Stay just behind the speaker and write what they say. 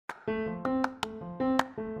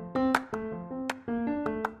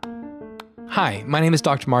Hi, my name is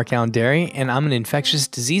Dr. Mark Allen Derry, and I'm an infectious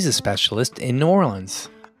diseases specialist in New Orleans.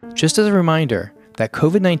 Just as a reminder that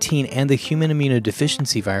COVID-19 and the human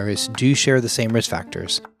immunodeficiency virus do share the same risk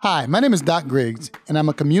factors. Hi, my name is Doc Griggs, and I'm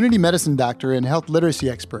a community medicine doctor and health literacy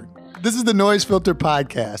expert. This is the Noise Filter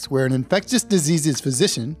Podcast, where an infectious diseases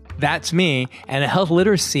physician, That's me, and a health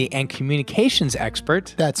literacy and communications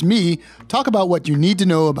expert, that's me, talk about what you need to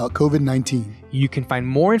know about COVID-19. You can find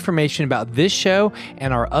more information about this show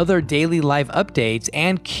and our other daily live updates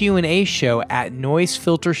and Q&A show at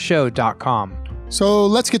noisefiltershow.com. So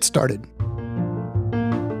let's get started.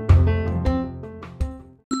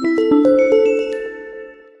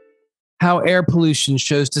 How air pollution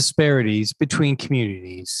shows disparities between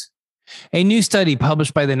communities. A new study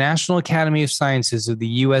published by the National Academy of Sciences of the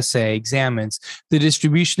USA examines the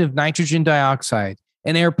distribution of nitrogen dioxide,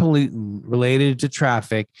 an air pollutant related to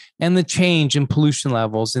traffic, and the change in pollution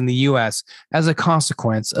levels in the U.S. as a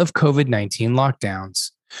consequence of COVID-19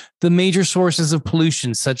 lockdowns. The major sources of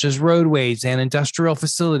pollution, such as roadways and industrial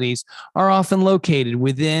facilities, are often located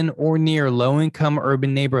within or near low-income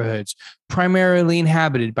urban neighborhoods, primarily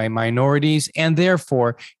inhabited by minorities, and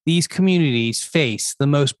therefore these communities face the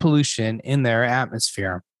most pollution in their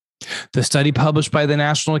atmosphere. The study published by the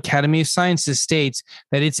National Academy of Sciences states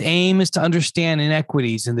that its aim is to understand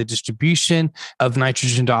inequities in the distribution of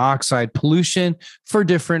nitrogen dioxide pollution for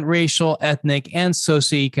different racial, ethnic, and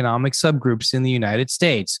socioeconomic subgroups in the United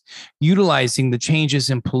States, utilizing the changes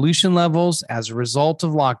in pollution levels as a result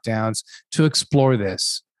of lockdowns to explore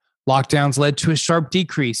this. Lockdowns led to a sharp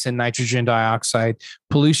decrease in nitrogen dioxide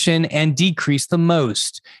pollution and decreased the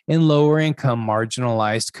most in lower income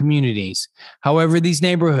marginalized communities. However, these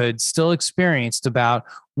neighborhoods still experienced about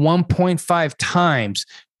 1.5 times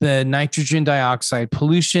the nitrogen dioxide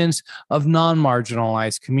pollutions of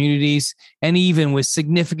non-marginalized communities, and even with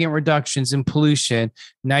significant reductions in pollution,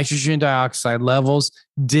 nitrogen dioxide levels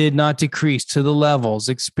did not decrease to the levels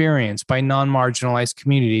experienced by non-marginalized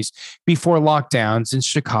communities before lockdowns in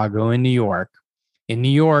Chicago and New York. In New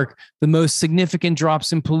York, the most significant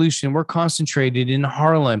drops in pollution were concentrated in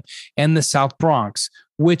Harlem and the South Bronx,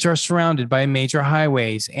 which are surrounded by major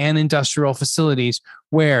highways and industrial facilities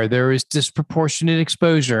where there is disproportionate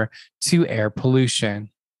exposure to air pollution.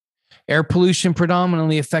 Air pollution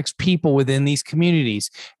predominantly affects people within these communities,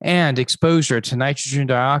 and exposure to nitrogen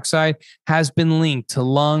dioxide has been linked to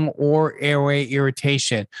lung or airway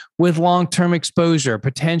irritation, with long-term exposure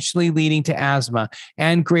potentially leading to asthma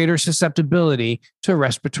and greater susceptibility to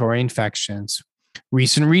respiratory infections.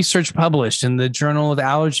 Recent research published in the Journal of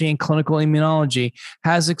Allergy and Clinical Immunology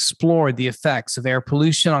has explored the effects of air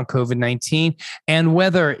pollution on COVID-19 and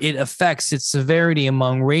whether it affects its severity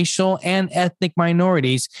among racial and ethnic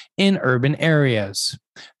minorities in urban areas.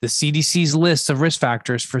 The CDC's list of risk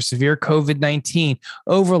factors for severe COVID-19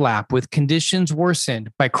 overlap with conditions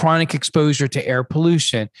worsened by chronic exposure to air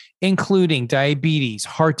pollution, including diabetes,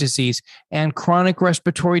 heart disease, and chronic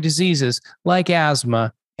respiratory diseases like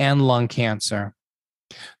asthma and lung cancer.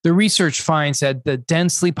 The research finds that the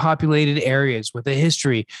densely populated areas with a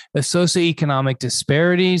history of socioeconomic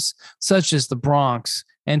disparities, such as the Bronx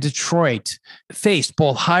and Detroit, faced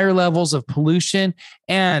both higher levels of pollution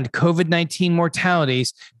and COVID-19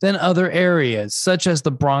 mortalities than other areas, such as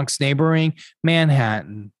the Bronx neighboring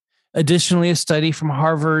Manhattan. Additionally, a study from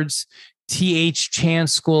Harvard's T.H. Chan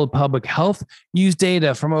School of Public Health used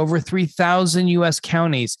data from over 3,000 U.S.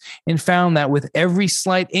 counties and found that with every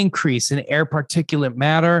slight increase in air particulate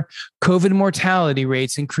matter, COVID mortality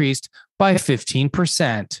rates increased by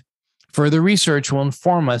 15%. Further research will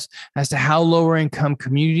inform us as to how lower income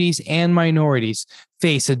communities and minorities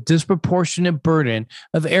face a disproportionate burden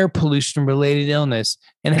of air pollution related illness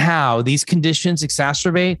and how these conditions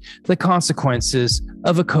exacerbate the consequences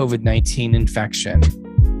of a COVID-19 infection.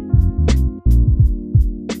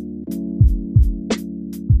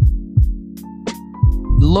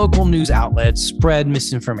 Local news outlets spread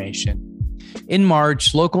misinformation. In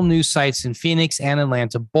March, local news sites in Phoenix and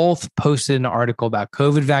Atlanta both posted an article about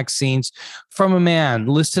COVID vaccines from a man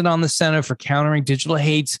listed on the Center for Countering Digital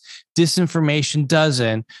Hate's Disinformation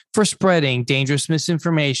Dozen for spreading dangerous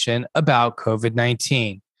misinformation about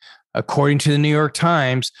COVID-19. According to the New York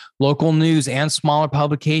Times, local news and smaller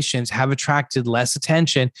publications have attracted less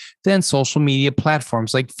attention than social media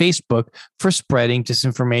platforms like Facebook for spreading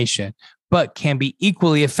disinformation, but can be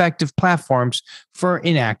equally effective platforms for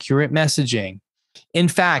inaccurate messaging. In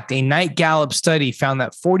fact, a Knight Gallup study found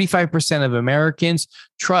that 45% of Americans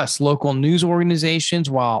trust local news organizations,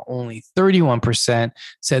 while only 31%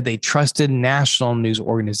 said they trusted national news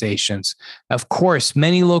organizations. Of course,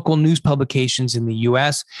 many local news publications in the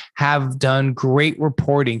US have done great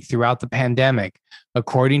reporting throughout the pandemic.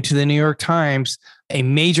 According to the New York Times, a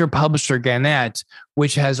major publisher, Gannett,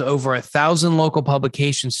 which has over 1,000 local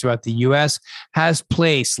publications throughout the U.S., has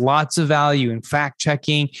placed lots of value in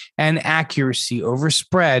fact-checking and accuracy over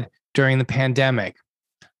spread during the pandemic.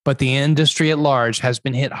 But the industry at large has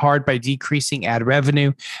been hit hard by decreasing ad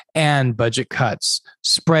revenue and budget cuts,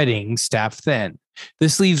 spreading staff thin.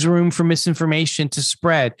 This leaves room for misinformation to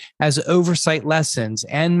spread as oversight lessens,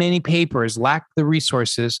 and many papers lack the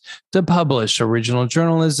resources to publish original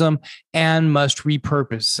journalism and must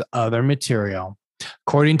repurpose other material.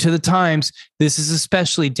 According to the Times, this is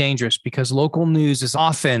especially dangerous because local news is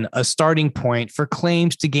often a starting point for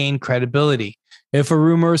claims to gain credibility. If a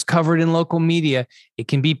rumor is covered in local media, it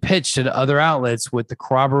can be pitched at other outlets with the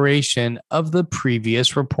corroboration of the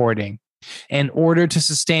previous reporting. In order to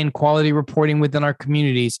sustain quality reporting within our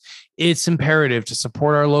communities, it's imperative to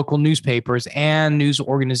support our local newspapers and news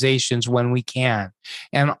organizations when we can,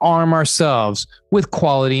 and arm ourselves with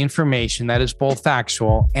quality information that is both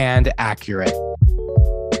factual and accurate.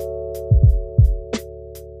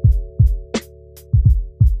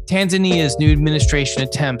 Tanzania's new administration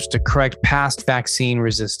attempts to correct past vaccine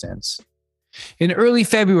resistance. In early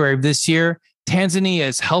February of this year,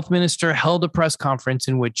 Tanzania's health minister held a press conference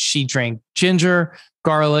in which she drank ginger,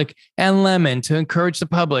 garlic, and lemon to encourage the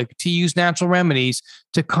public to use natural remedies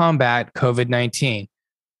to combat COVID-19.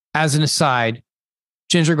 As an aside,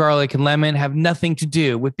 ginger, garlic, and lemon have nothing to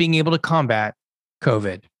do with being able to combat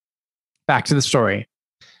COVID. Back to the story.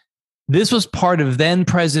 This was part of then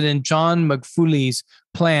President John Magufuli's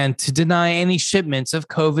plan to deny any shipments of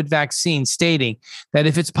COVID vaccine, stating that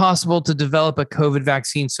if it's possible to develop a COVID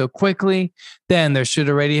vaccine so quickly, then there should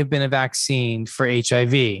already have been a vaccine for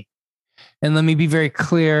HIV. And let me be very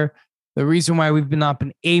clear, the reason why we've not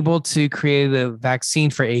been able to create a vaccine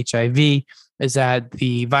for HIV is that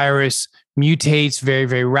the virus mutates very,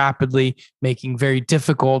 very rapidly, making it very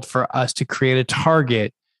difficult for us to create a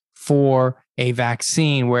target for a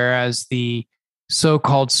vaccine, whereas the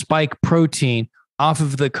so-called spike protein off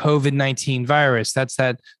of the COVID-19 virus, that's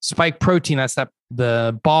that spike protein, that's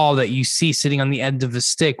the ball that you see sitting on the end of a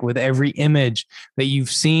stick with every image that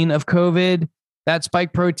you've seen of COVID, that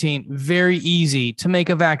spike protein, very easy to make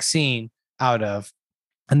a vaccine out of.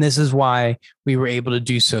 And this is why we were able to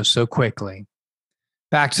do so quickly.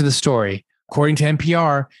 Back to the story. According to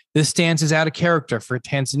NPR, this stance is out of character for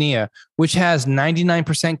Tanzania, which has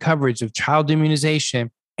 99% coverage of child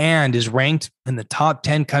immunization and is ranked in the top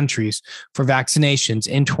 10 countries for vaccinations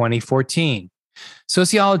in 2014.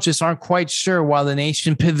 Sociologists aren't quite sure why the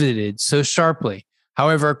nation pivoted so sharply.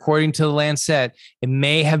 However, according to the Lancet, it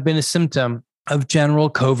may have been a symptom of general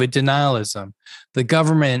COVID denialism. The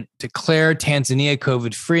government declared Tanzania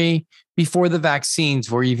COVID-free before the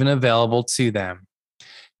vaccines were even available to them.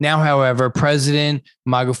 Now, however, President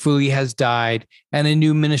Magufuli has died and a new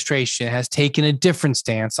administration has taken a different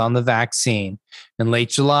stance on the vaccine. In late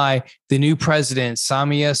July, the new president,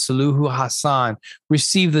 Samia Suluhu Hassan,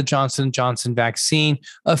 received the Johnson & Johnson vaccine,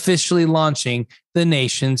 officially launching the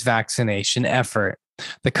nation's vaccination effort.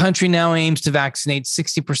 The country now aims to vaccinate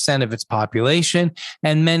 60% of its population,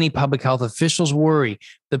 and many public health officials worry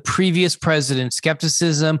the previous president's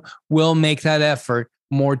skepticism will make that effort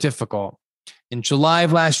more difficult. In July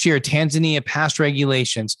of last year, Tanzania passed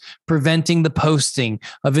regulations preventing the posting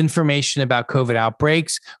of information about COVID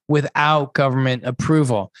outbreaks without government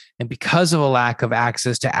approval. And because of a lack of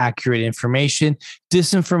access to accurate information,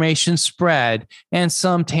 disinformation spread, and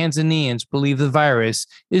some Tanzanians believe the virus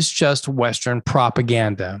is just Western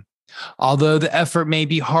propaganda. Although the effort may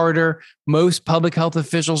be harder, most public health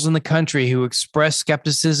officials in the country who expressed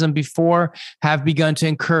skepticism before have begun to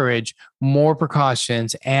encourage more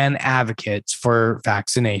precautions and advocates for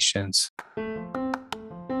vaccinations.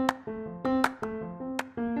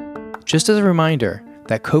 Just as a reminder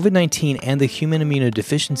that COVID-19 and the human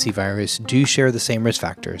immunodeficiency virus do share the same risk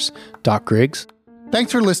factors. Doc Griggs?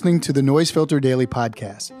 Thanks for listening to the Noise Filter Daily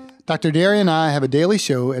Podcast. Dr. Derry and I have a daily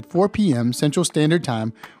show at 4 p.m. Central Standard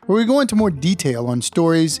Time where we go into more detail on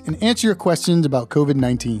stories and answer your questions about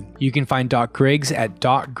COVID-19. You can find Doc Griggs at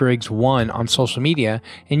DocGriggs1 on social media,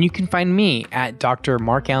 and you can find me at Dr.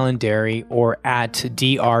 Mark Allen Derry or at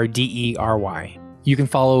DRDERY. You can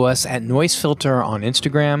follow us at Noise Filter on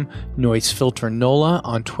Instagram, Noise Filter NOLA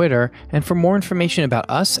on Twitter, and for more information about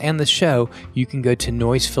us and the show, you can go to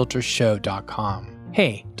noisefiltershow.com.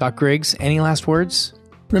 Hey, Doc Griggs, any last words?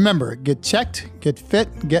 Remember, get checked, get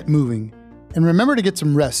fit, get moving. And remember to get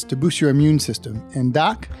some rest to boost your immune system. And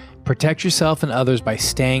Doc? Protect yourself and others by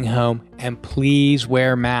staying home, and please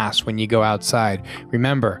wear masks when you go outside.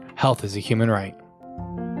 Remember, health is a human right.